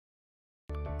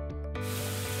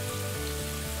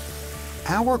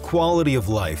Our quality of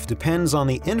life depends on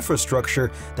the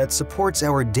infrastructure that supports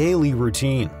our daily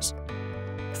routines.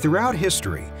 Throughout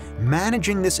history,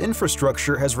 managing this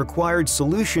infrastructure has required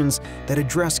solutions that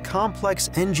address complex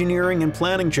engineering and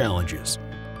planning challenges.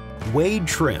 Wade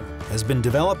Trim has been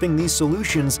developing these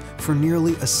solutions for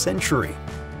nearly a century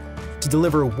to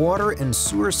deliver water and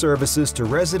sewer services to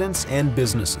residents and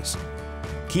businesses,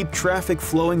 keep traffic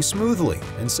flowing smoothly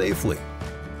and safely,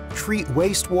 treat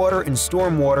wastewater and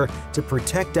stormwater to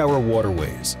protect our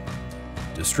waterways,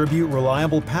 distribute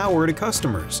reliable power to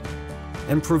customers,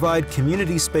 and provide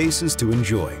community spaces to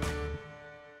enjoy.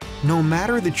 No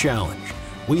matter the challenge,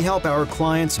 we help our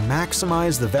clients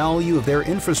maximize the value of their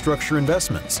infrastructure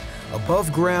investments,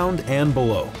 above ground and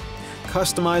below,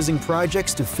 customizing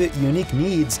projects to fit unique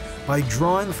needs by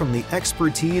drawing from the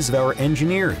expertise of our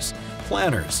engineers,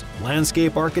 planners,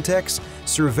 landscape architects,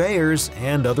 surveyors,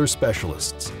 and other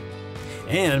specialists,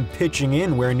 and pitching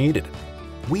in where needed.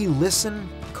 We listen,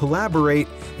 collaborate,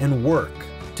 and work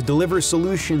to deliver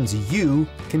solutions you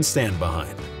can stand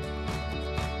behind.